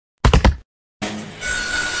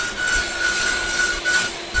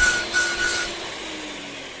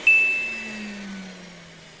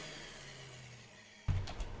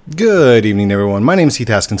Good evening, everyone. My name is Heath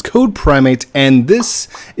Haskins, Code Primate, and this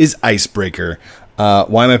is Icebreaker.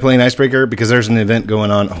 Why am I playing Icebreaker? Because there's an event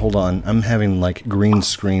going on. Hold on. I'm having, like, green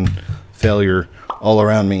screen failure all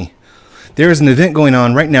around me. There is an event going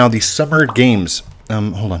on right now, the Summer Games.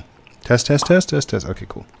 Hold on. Test. Okay,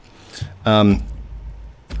 cool.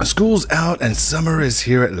 School's out and summer is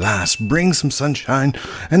here at last. Bring some sunshine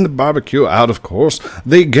and the barbecue out, of course.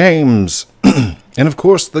 The games. And of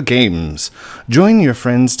course, the games. Join your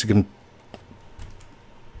friends to compete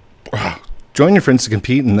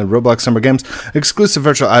in the Roblox Summer Games. Exclusive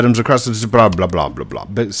virtual items across the blah blah blah blah blah.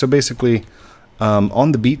 But so basically,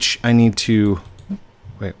 on the beach, I need to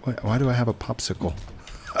wait. Why do I have a popsicle?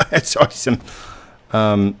 That's awesome.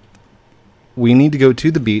 We need to go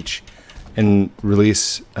to the beach and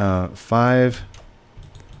release 5.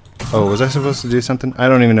 Oh, was I supposed to do something? I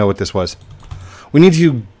don't even know what this was. We need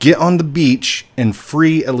to get on the beach and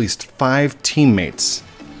free at least 5 teammates.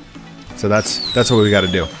 So that's what we got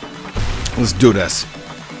to do. Let's do this.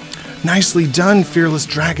 Nicely done, Fearless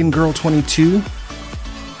Dragon Girl 22.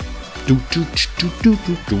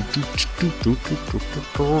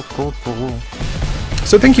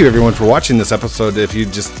 So thank you everyone for watching this episode. If you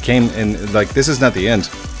just came and like, this is not the end.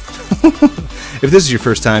 If this is your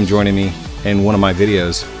first time joining me in one of my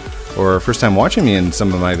videos, or first time watching me in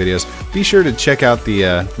some of my videos, be sure to check out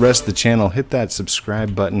the rest of the channel. Hit that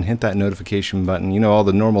subscribe button, hit that notification button. You know, all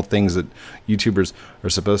the normal things that YouTubers are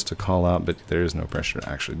supposed to call out, but there is no pressure to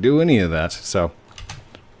actually do any of that. So,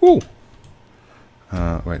 woo!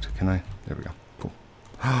 Wait, can I? There we go. Cool.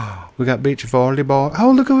 We got beach volleyball.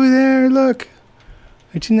 Oh, look over there, look!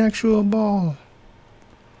 It's an actual ball.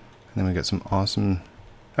 And then we got some awesome...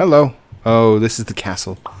 Hello! Oh, this is the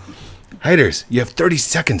castle. Hiders, you have 30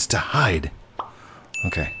 seconds to hide.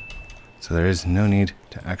 Okay, so there is no need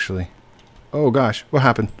to actually... Oh gosh, what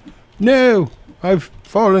happened? No! I've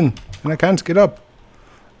fallen and I can't get up.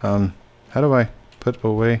 How do I put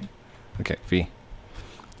away? Okay, V.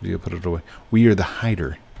 You put it away. We are the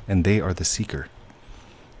hider and they are the seeker.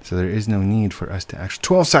 So there is no need for us to actually...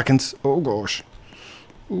 12 seconds! Oh gosh.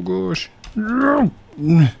 Oh gosh.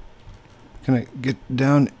 Can I get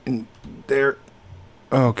down in there?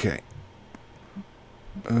 Okay.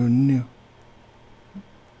 Oh no.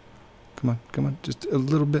 Come on, just a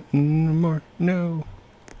little bit more. No.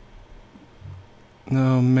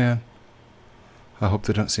 Oh man. I hope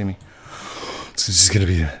they don't see me. So this is gonna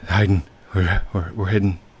be hiding. We're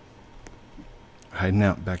hidden. Hiding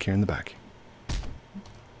out back here in the back.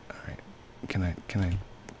 Alright. Can I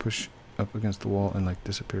push up against the wall and like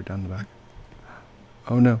disappear down the back?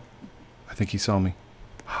 Oh no. I think he saw me.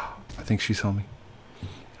 I think she saw me. I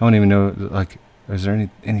don't even know, like, is there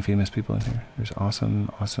any famous people in here? There's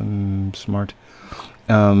awesome, smart.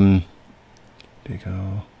 There you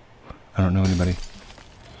go. I don't know anybody.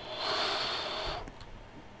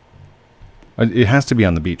 It has to be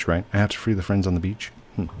on the beach, right? I have to free the friends on the beach.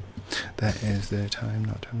 That is the time,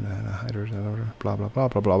 not time to hide or blah blah blah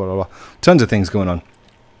blah blah blah blah. Tons of things going on.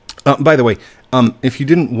 By the way, if you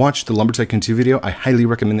didn't watch the Lumber Tycoon 2 video, I highly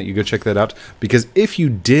recommend that you go check that out, because if you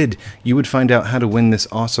did, you would find out how to win this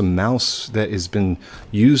awesome mouse that has been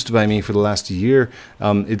used by me for the last year.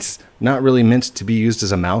 It's not really meant to be used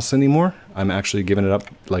as a mouse anymore. I'm actually giving it up.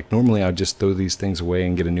 Like, normally I'd just throw these things away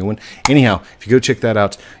and get a new one. Anyhow, if you go check that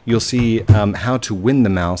out, you'll see how to win the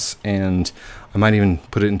mouse, and I might even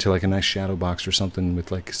put it into like a nice shadow box or something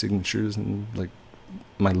with like signatures and like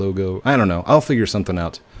my logo. I don't know. I'll figure something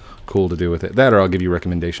out cool to do with it. That, or I'll give you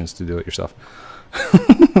recommendations to do it yourself.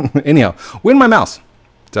 Anyhow, win my mouse.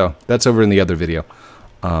 So that's over in the other video.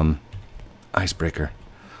 Icebreaker.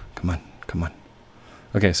 Come on.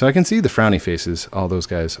 Okay, so I can see the frowny faces, all those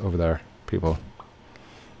guys over there, people.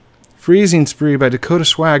 Freezing spree by Dakota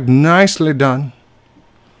Swag. Nicely done.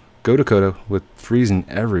 Go Dakota with freezing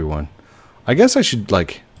everyone. I guess I should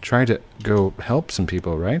like try to go help some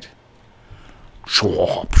people, right?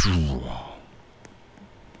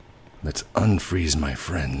 Let's unfreeze my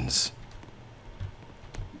friends.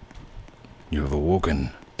 You have awoken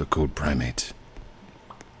the Code Primate.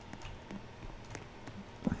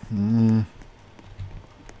 I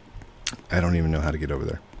don't even know how to get over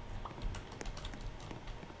there.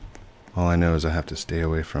 All I know is I have to stay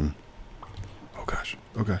away from... Oh gosh.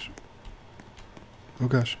 Oh gosh. Oh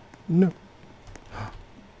gosh. No.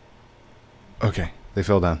 Okay, they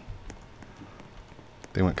fell down.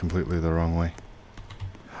 They went completely the wrong way.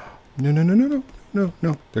 No.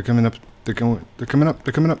 They're coming up. They're coming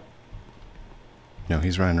up. No,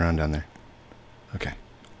 he's running around down there. Okay.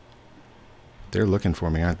 They're looking for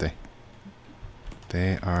me, aren't they?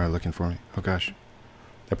 They are looking for me. Oh gosh.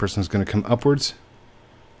 That person's going to come upwards.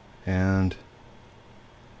 And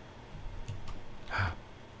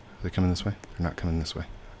they coming this way? They're not coming this way.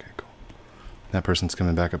 Okay, cool. That person's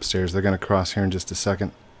coming back upstairs. They're going to cross here in just a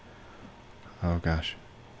second. Oh, gosh.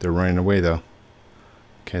 They're running away, though.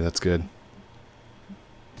 Okay, that's good.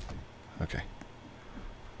 Okay.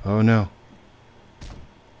 Oh, no.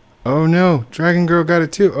 Oh, no. Dragon Girl got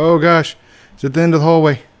it, too. Oh, gosh. It's at the end of the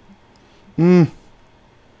hallway.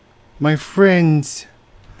 My friends.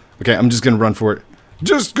 Okay, I'm just going to run for it.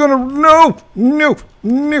 Just gonna... No! No!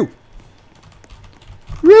 No!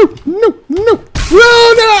 No! No! No!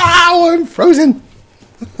 Oh, no! I'm frozen!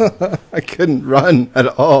 I couldn't run at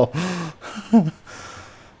all.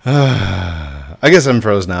 I guess I'm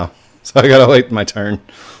froze now. So I gotta wait my turn.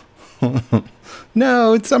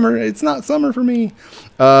 No, it's summer. It's not summer for me.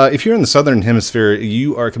 If you're in the southern hemisphere,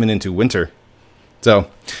 you are coming into winter. So,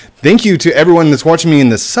 thank you to everyone that's watching me in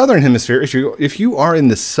the southern hemisphere. If you are in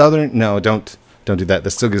the southern... No, don't do that.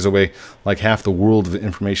 That still gives away like half the world of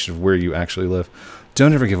information of where you actually live.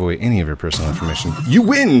 Don't ever give away any of your personal information. You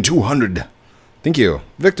win 200. Thank you.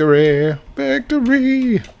 Victory.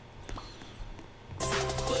 Victory.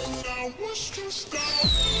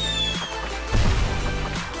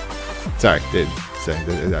 Sorry.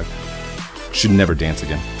 I should never dance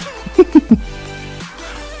again.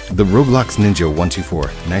 The Roblox Ninja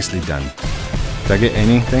 124. Nicely done. Did I get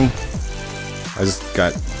anything? I just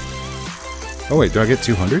got... Oh, wait. Do I get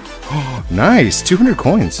 200? Oh, nice. 200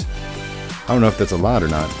 coins. I don't know if that's a lot or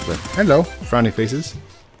not, but hello, frowny faces.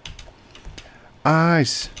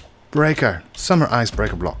 Icebreaker. Summer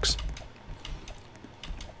icebreaker blocks.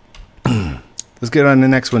 Let's get on the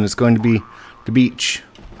next one. It's going to be the beach.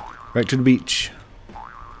 Right to the beach.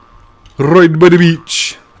 Right by the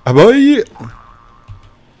beach. Bye.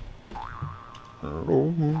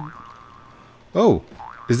 Oh,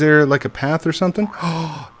 is there like a path or something?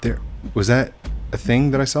 Oh, there. Was that a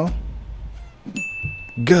thing that I saw?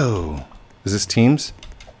 Go. Is this teams?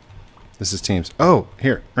 This is teams. Oh,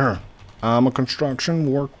 here. I'm a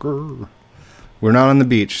construction worker. We're not on the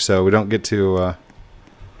beach, so we don't get to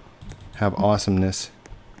have awesomeness.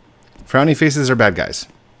 Frowny faces are bad guys,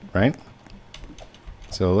 right?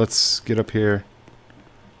 So let's get up here.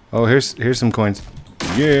 Oh, here's some coins.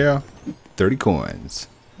 Yeah, 30 coins.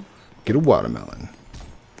 Get a watermelon.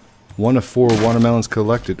 1 of 4 watermelons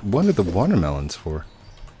collected. What are the watermelons for?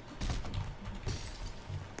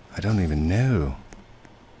 I don't even know.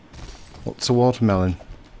 What's a watermelon?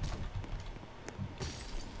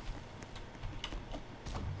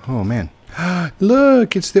 Oh, man.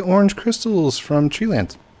 Look, it's the orange crystals from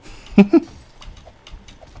Treeland.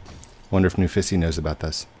 Wonder if New Fissy knows about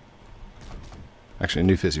this. Actually,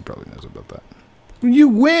 New Fissy probably knows about that. You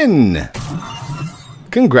win!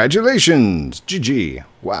 Congratulations! GG.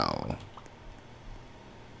 Wow.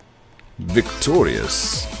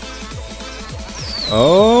 Victorious.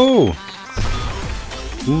 Oh!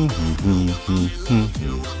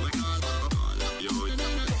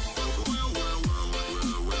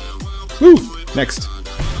 Woo! Next.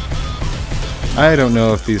 I don't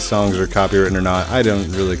know if these songs are copywritten or not. I don't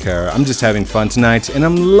really care. I'm just having fun tonight, and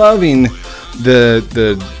I'm loving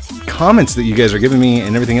the comments that you guys are giving me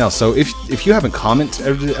and everything else. So if you haven't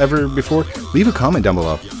commented ever before, leave a comment down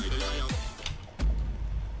below.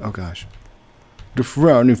 Oh gosh. The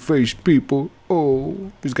frowny face people.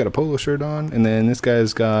 Oh, he's got a polo shirt on, and then this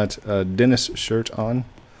guy's got a dentist shirt on,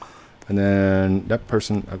 and then that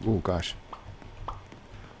person. Oh gosh.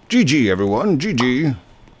 GG everyone. GG.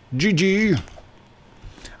 GG.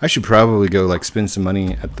 I should probably go like spend some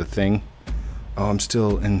money at the thing. Oh, I'm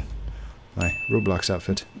still in my Roblox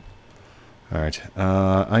outfit. Alright,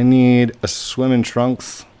 I need a swimming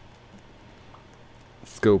trunks.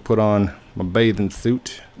 Let's go put on my bathing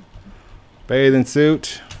suit. Bathing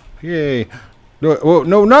suit. Yay. No, whoa,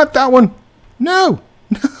 no, not that one. No.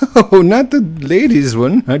 No, not the ladies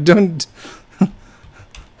one. I don't.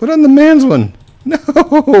 Put on the man's one. No,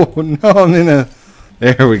 no, I'm in a...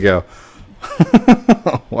 There we go.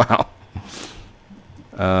 Wow.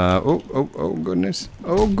 Oh goodness.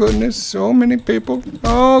 Oh goodness. So many people.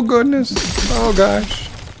 Oh goodness. Oh gosh.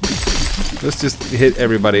 Let's just hit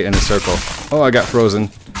everybody in a circle. Oh, I got frozen.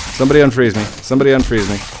 Somebody unfreeze me. Somebody unfreeze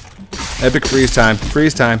me. Epic freeze time.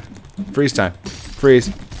 Freeze time. Freeze time. Freeze.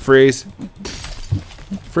 Freeze.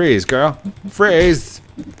 Freeze, girl. Freeze.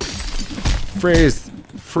 Freeze.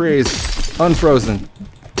 Freeze. Unfrozen.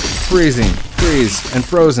 Freezing. Freeze. And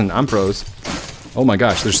frozen. I'm froze. Oh my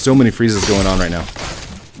gosh, there's so many freezes going on right now.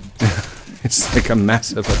 It's like a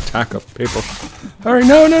massive attack of people. Hurry,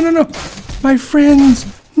 no, no, no, no. My friends.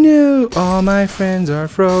 No. All my friends are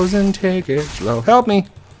frozen. Take it slow. Help me.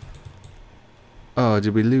 Oh,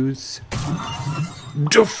 did we lose?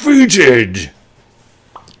 Defeated.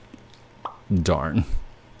 Darn.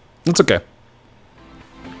 It's okay.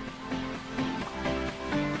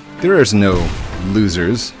 There is no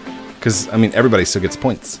losers, because, I mean, everybody still gets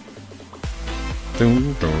points.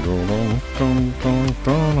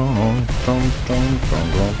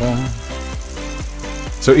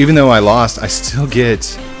 So even though I lost, I still get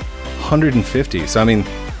 150. So, I mean,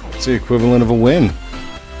 it's the equivalent of a win,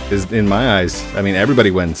 is in my eyes. I mean,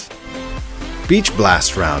 everybody wins. Beach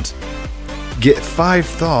Blast round. Get 5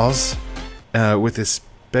 thaws with a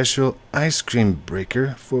special ice cream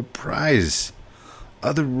breaker for a prize.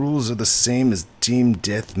 Other rules are the same as team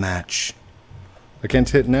deathmatch. I can't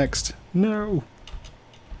hit next. No.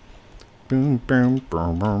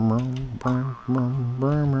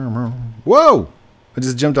 Whoa! I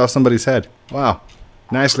just jumped off somebody's head. Wow.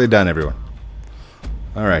 Nicely done, everyone.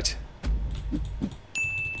 All right.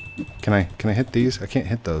 Can I hit these? I can't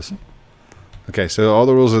hit those. Okay, so all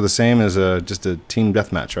the rules are the same as just a team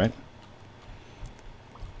deathmatch, right?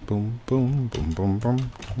 Boom, boom, boom, boom,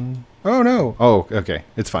 boom, boom. Oh no! Oh, okay.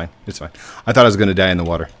 It's fine. It's fine. I thought I was going to die in the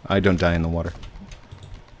water. I don't die in the water.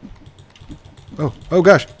 Oh, oh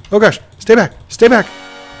gosh. Oh gosh. Stay back. Stay back.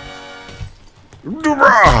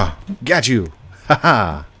 Got you.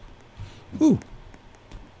 Haha. Ooh.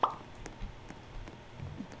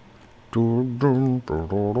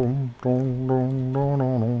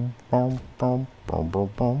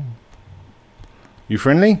 You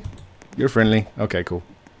friendly? You're friendly. Okay, cool.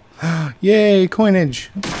 Yay,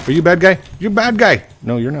 coinage. Are you a bad guy? You're a bad guy.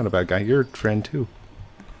 No, you're not a bad guy. You're a friend too.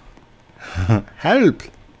 Help.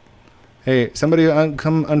 Hey, somebody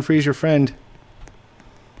come unfreeze your friend.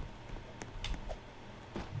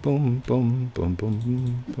 Boom, boom, boom, boom,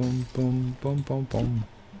 boom, boom, boom, boom, boom, boom.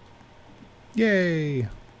 Yay.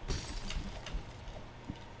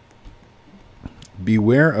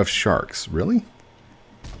 Beware of sharks. Really?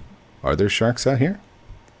 Are there sharks out here?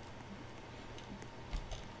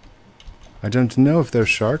 I don't know if there's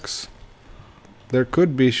sharks. There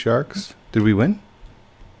could be sharks. Did we win?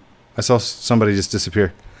 I saw somebody just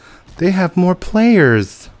disappear. They have more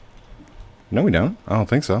players. No, we don't. I don't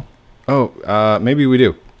think so. Oh, maybe we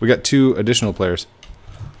do. We got 2 additional players.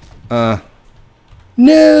 No!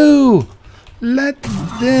 Let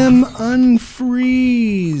them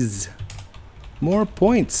unfreeze. More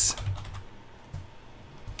points.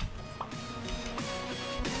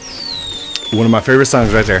 One of my favorite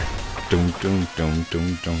songs right there. Dum dum dum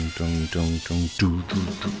dum dum dum dum dum do do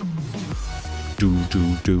do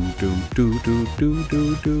do do do do do do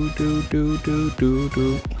do do do do do do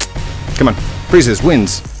do. Come on, freezes,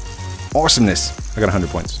 wins, awesomeness. I got 100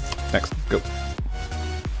 points. Next, go.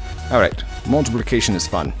 All right, multiplication is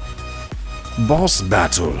fun. Boss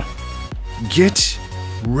battle. Get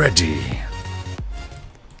ready.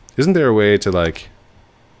 Isn't there a way to like?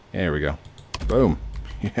 There we go. Boom.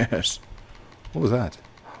 Yes. What was that?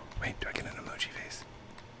 Wait, do I get an emoji face?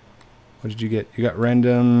 What did you get? You got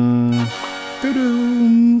random.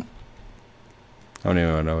 Doo-doo. I don't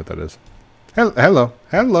even know what that is. Hello.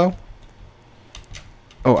 Hello.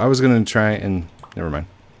 Oh, I was going to try and... Never mind.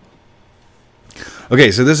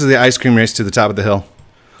 Okay, so this is the ice cream race to the top of the hill.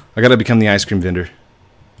 I got to become the ice cream vendor.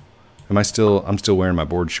 I'm still wearing my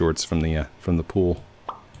board shorts from the pool.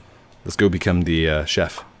 Let's go become the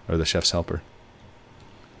chef, or the chef's helper.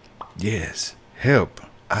 Yes, help.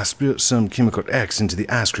 I spilled some chemical X into the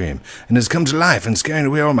ice cream, and it's come to life and scaring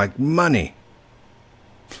away all my money.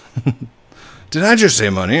 Did I just say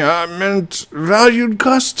money? I meant valued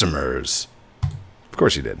customers. Of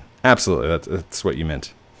course you did. Absolutely, that's what you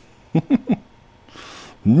meant.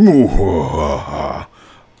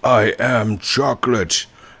 I am chocolate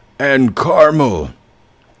and caramel.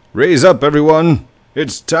 Raise up, everyone.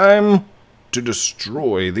 It's time to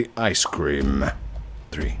destroy the ice cream.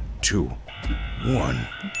 3, 2, 1.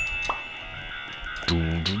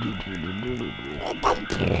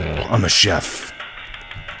 I'm a chef.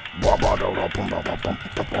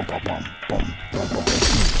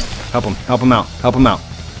 Help him. Help him out. Help him out.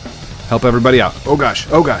 Help everybody out. Oh gosh.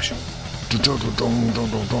 Oh gosh.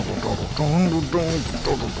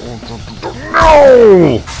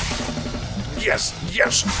 No! Yes.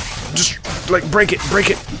 Yes. Just like break it. Break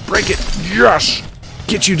it. Break it. Yes.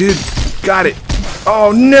 Get you, dude. Got it.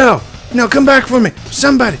 Oh no. No, come back for me.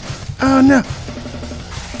 Somebody. Oh no.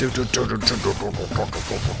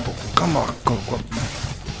 Come on. Go.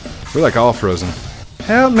 We're like all frozen.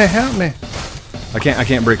 Help me. Help me. I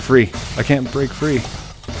can't break free. I can't break free.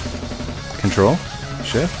 Control.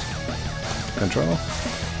 Shift. Control.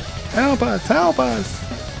 Help us. Help us.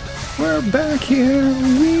 We're back here.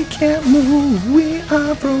 We can't move. We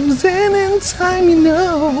are frozen in time, you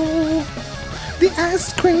know. The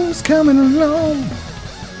ice cream's coming along.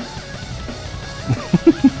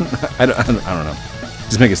 I don't know.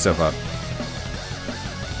 Just making stuff up.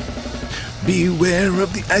 Beware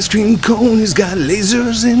of the ice cream cone. He's got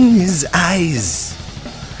lasers in his eyes.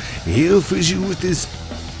 He'll freeze you with this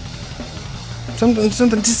something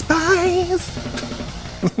to spice.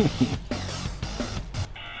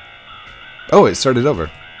 Oh, it started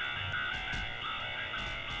over.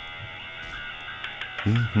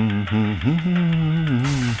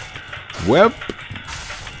 Well,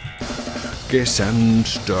 guess I'm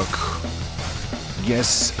stuck.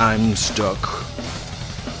 Yes, I'm stuck.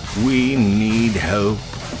 We need help.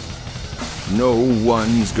 No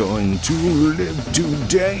one's going to live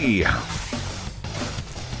today.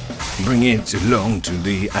 Bring it along to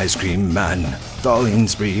the ice cream man. Thawing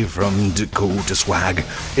spray from Dakota Swag.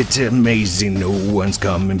 It's amazing no one's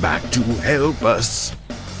coming back to help us.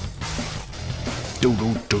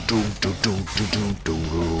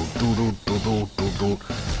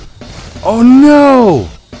 Oh no!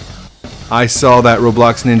 I saw that,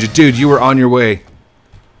 Roblox Ninja. Dude, you were on your way.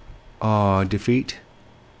 Aw, defeat?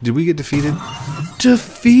 Did we get defeated?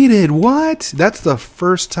 Defeated? What? That's the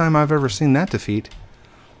first time I've ever seen that defeat.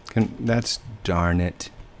 That's darn it.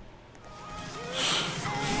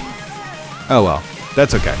 Oh well,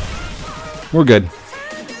 that's okay. We're good.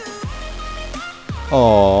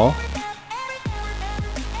 Aww.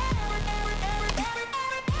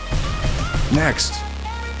 Next.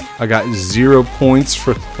 I got 0 points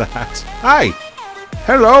for that. Hi!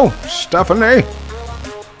 Hello, Stephanie!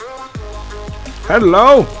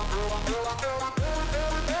 Hello!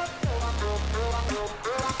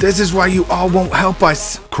 This is why you all won't help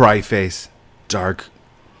us! Cryface. Dark.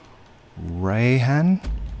 Rayhan?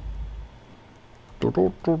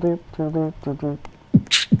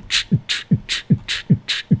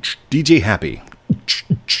 DJ Happy.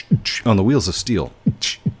 On the wheels of steel.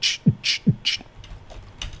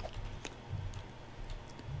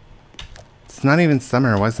 It's not even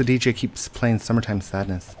summer. Why does the DJ keep playing Summertime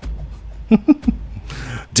Sadness?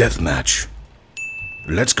 Deathmatch.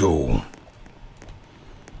 Let's go.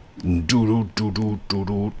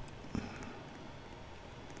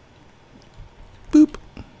 Boop.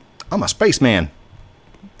 I'm a spaceman.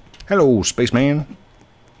 Hello, spaceman.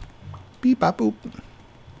 Beep bop boop.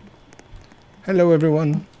 Hello,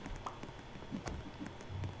 everyone.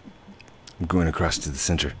 I'm going across to the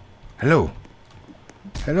center. Hello.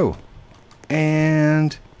 Hello.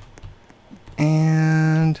 And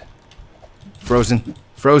frozen.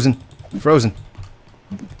 Frozen. Frozen.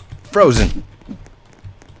 Frozen.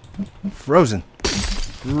 Frozen.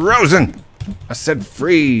 Frozen. I said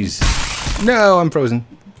freeze. No, I'm frozen.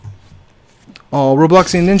 Oh,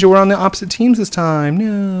 Roblox and Ninja were on the opposite teams this time.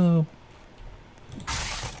 No.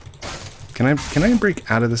 Can I break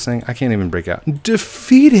out of this thing? I can't even break out.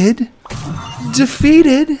 Defeated?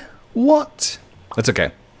 Defeated? What? That's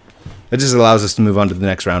okay. That just allows us to move on to the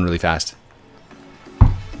next round really fast.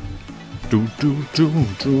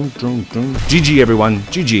 GG, everyone.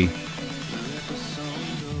 GG.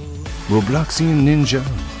 Robloxian Ninja.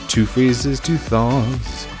 2 freezes, 2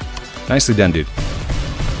 thaws. Nicely done, dude.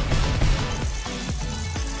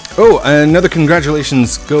 Oh, another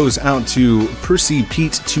congratulations goes out to Percy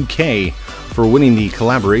Pete 2K for winning the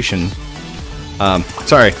collaboration.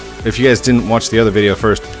 Sorry, if you guys didn't watch the other video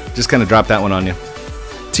first, just kind of dropped that one on you.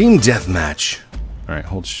 Team Deathmatch. Alright,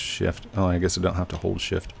 hold shift. Oh, I guess I don't have to hold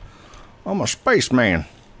shift. I'm a spaceman.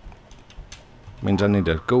 Means I need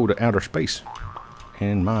to go to outer space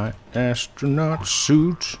in my astronaut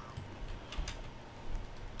suit.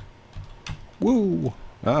 Woo!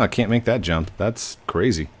 Oh, I can't make that jump. That's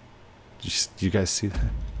crazy. You guys see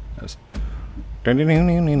that? That was...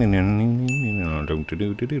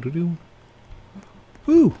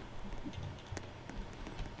 Woo!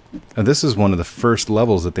 And this is one of the first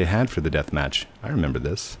levels that they had for the deathmatch. I remember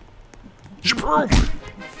this.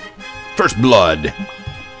 First blood.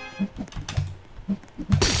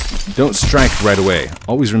 Don't strike right away.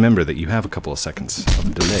 Always remember that you have a couple of seconds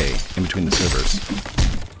of delay in between the servers.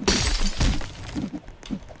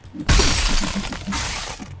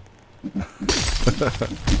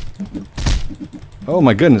 Oh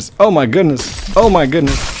my goodness. Oh my goodness. Oh my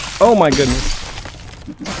goodness. Oh my goodness.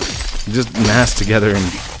 Just mass together and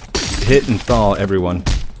hit and thaw everyone.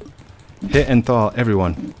 Hit and thaw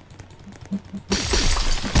everyone.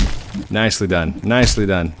 Nicely done. Nicely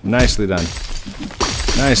done. Nicely done.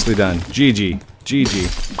 Nicely done. GG. GG.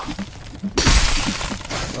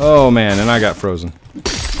 Oh man, and I got frozen.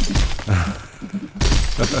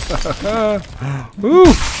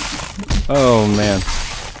 Woo! Oh man.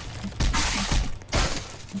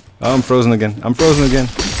 I'm frozen again. I'm frozen again.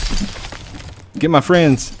 Get my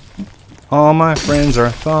friends. All my friends are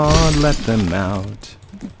thawed. Let them out.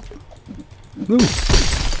 Ooh.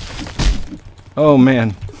 Oh,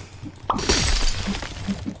 man.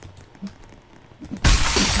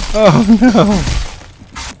 Oh, no.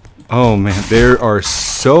 Oh, man. There are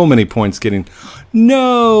so many points getting...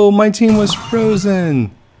 No! My team was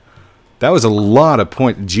frozen. That was a lot of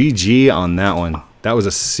points. GG on that one. That was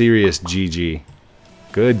a serious GG.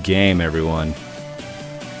 Good game, everyone.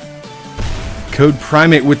 Code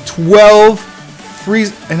Primate with 12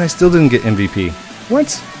 freeze... And I still didn't get MVP.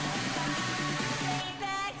 What?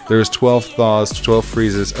 There's 12 thaws, 12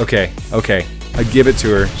 freezes. Okay, okay. I give it to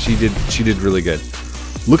her. She did really good.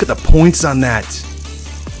 Look at the points on that.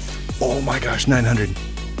 Oh my gosh, 900.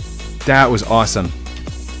 That was awesome.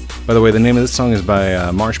 By the way, the name of this song is by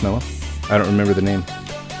Marshmello. I don't remember the name.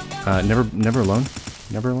 Never Alone?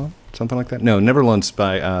 Never Alone? Something like that? No, Never Alone's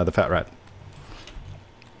by the Fat Rat.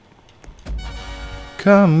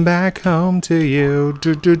 Come back home to you. I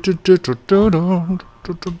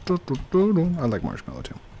like Marshmello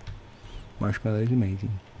too. Marshmello is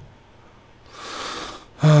amazing.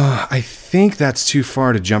 I think that's too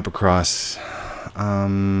far to jump across.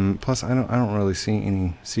 Plus, I don't really see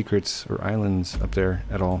any secrets or islands up there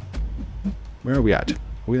at all. Where are we at? Are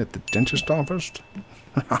we at the dentist office?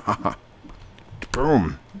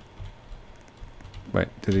 Boom. Wait,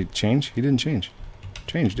 did he change? He didn't change.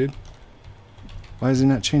 Change, dude. Why is he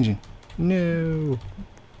not changing? No.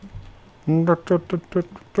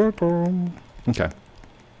 Okay.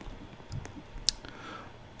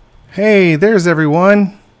 Hey, there's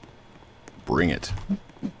everyone. Bring it.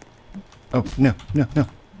 Oh, no, no, no.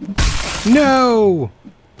 No!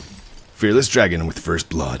 Fearless dragon with first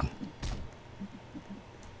blood.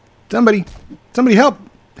 Somebody help!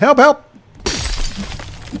 Help, help!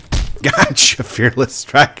 Gotcha, fearless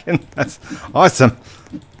dragon. That's awesome.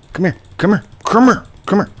 Come here, come here, come here,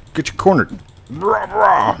 come here. Get you cornered.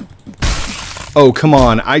 Oh, come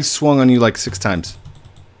on. I swung on you like 6 times.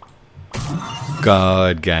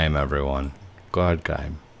 Good game, everyone. Good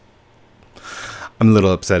game. I'm a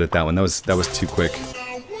little upset at that one. That was too quick.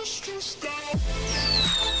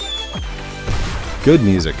 Good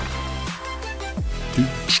music.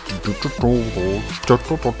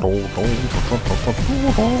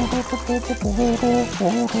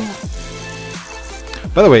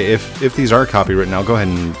 By the way, if these are copywritten, I'll go ahead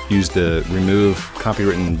and use the remove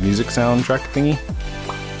copywritten music soundtrack thingy.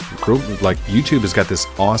 Like, YouTube has got this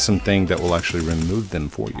awesome thing that will actually remove them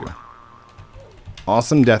for you.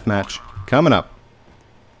 Awesome deathmatch coming up.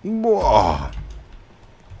 Whoa. How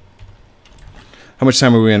much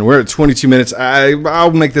time are we in? We're at 22 minutes.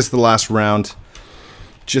 I'll make this the last round,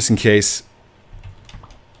 just in case.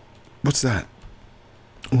 What's that?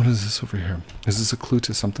 What is this over here? Is this a clue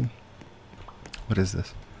to something? What is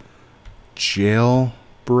this?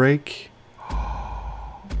 Jailbreak?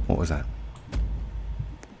 What was that?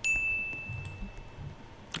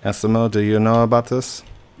 Esimo, do you know about this?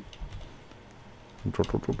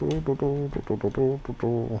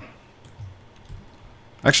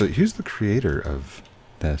 Actually, who's the creator of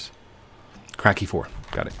this? Cracky4.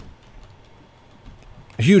 Got it.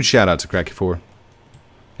 A huge shout out to Cracky4.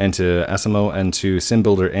 And to Esimo, and to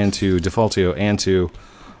SimBuilder, and to Defaultio, and to...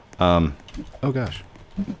 oh gosh.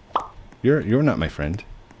 You're not my friend.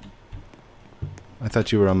 I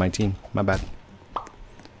thought you were on my team. My bad.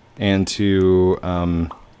 And to...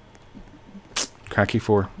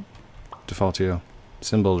 Cracky4, Defaultio,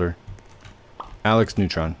 SimBuilder, Alex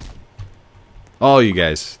Neutron. All you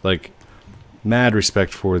guys, like, mad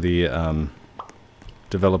respect for the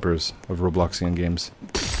developers of Robloxian games.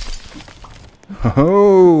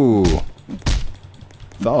 Oh,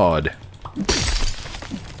 thawed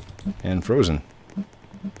and frozen.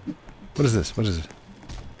 What is this? What is it?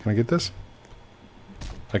 Can I get this?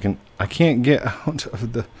 I can't get out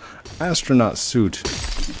of the astronaut suit.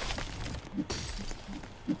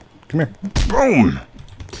 Come here. Boom!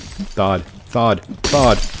 Thawed. Thawed.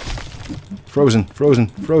 Thawed. Frozen. Frozen.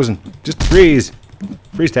 Frozen. Just freeze.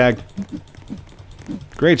 Freeze tag.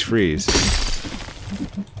 Great freeze.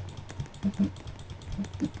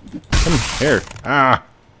 Come here. Ah.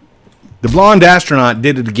 The blonde astronaut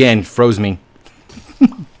did it again. Froze me.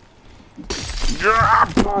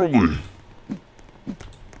 Boom.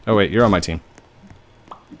 Oh, wait. You're on my team.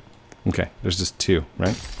 Okay. There's just 2,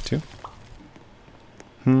 right? 2?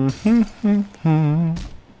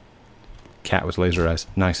 Cat with laser eyes.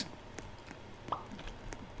 Nice.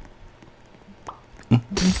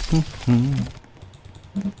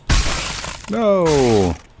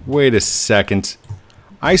 No! Wait a second.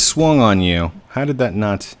 I swung on you. How did that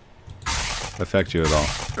not affect you at all?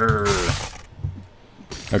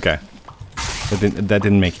 Okay. That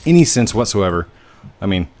didn't make any sense whatsoever. I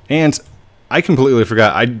mean, and I completely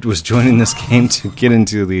forgot. I was joining this game to get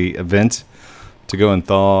into the event to go and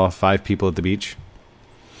thaw 5 people at the beach.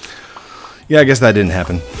 Yeah, I guess that didn't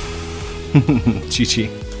happen. Chi-chi.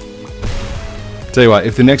 Tell you what,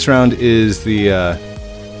 if the next round is the...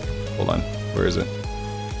 hold on. Where is it?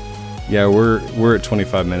 Yeah, we're at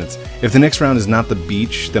 25 minutes. If the next round is not the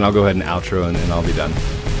beach, then I'll go ahead and outro and then I'll be done.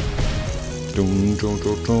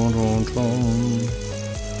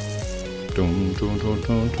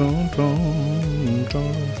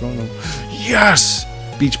 Yes!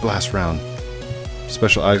 Beach blast round.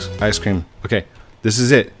 Special ice cream. Okay, this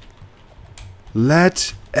is it.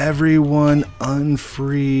 Let everyone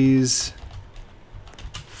unfreeze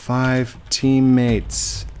 5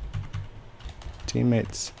 teammates.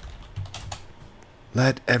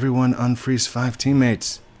 Let everyone unfreeze 5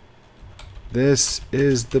 teammates. This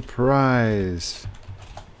is the prize.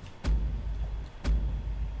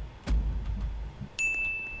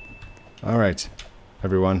 Alright,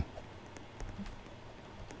 everyone.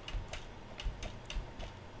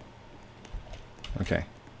 Okay.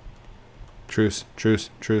 Truce,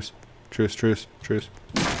 truce, truce, truce, truce, truce.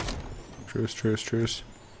 Truce, truce, truce.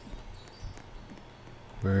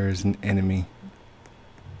 Where's an enemy?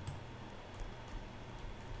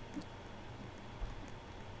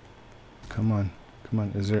 Come on, come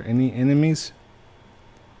on. Is there any enemies?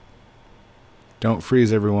 Don't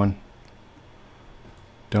freeze, everyone.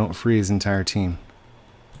 Don't freeze, entire team.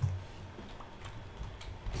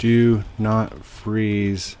 Do not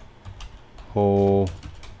freeze whole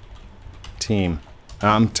team.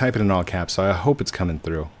 I'm typing in all caps, so I hope it's coming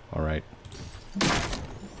through. Alright.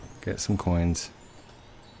 Get some coins.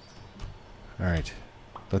 Alright.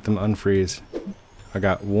 Let them unfreeze. I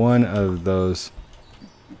got one of those.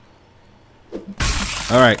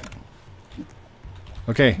 Alright.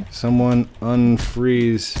 Okay, someone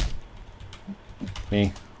unfreeze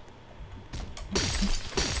me.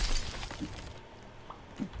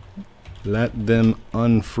 Let them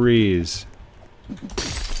unfreeze.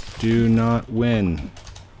 Do not win.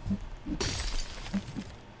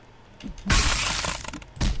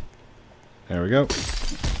 There we go.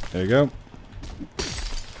 There you go.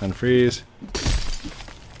 Unfreeze.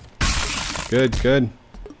 Good, good.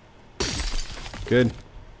 Good.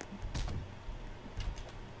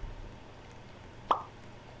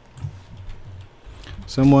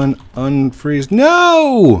 Someone unfreeze.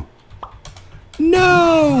 No!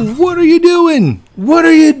 No! What are you doing? What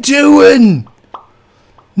are you doing?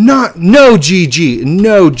 No GG.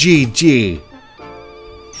 No GG.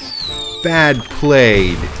 Bad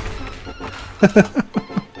played.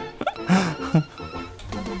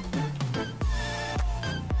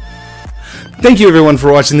 Thank you everyone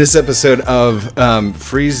for watching this episode of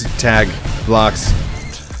Freeze Tag Blocks.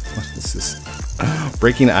 What is this?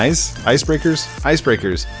 Breaking ice? Icebreakers?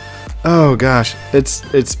 Icebreakers. Oh gosh,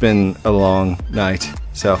 it's been a long night.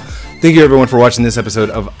 So thank you everyone for watching this episode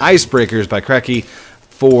of Icebreakers by Cracky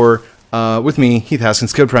for with me, Heath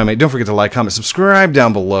Haskins, Code Primate. Don't forget to like, comment, subscribe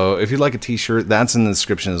down below. If you'd like a t-shirt, that's in the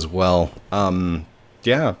description as well.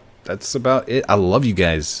 Yeah, that's about it. I love you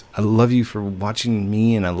guys. I love you for watching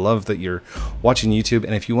me, and I love that you're watching YouTube.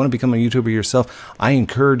 And if you want to become a YouTuber yourself, I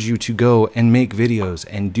encourage you to go and make videos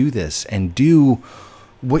and do this and do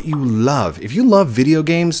what you love. If you love video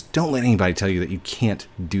games, don't let anybody tell you that you can't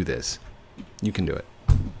do this. You can do it.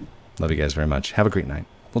 Love you guys very much. Have a great night.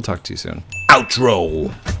 We'll talk to you soon.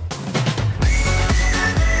 Outro!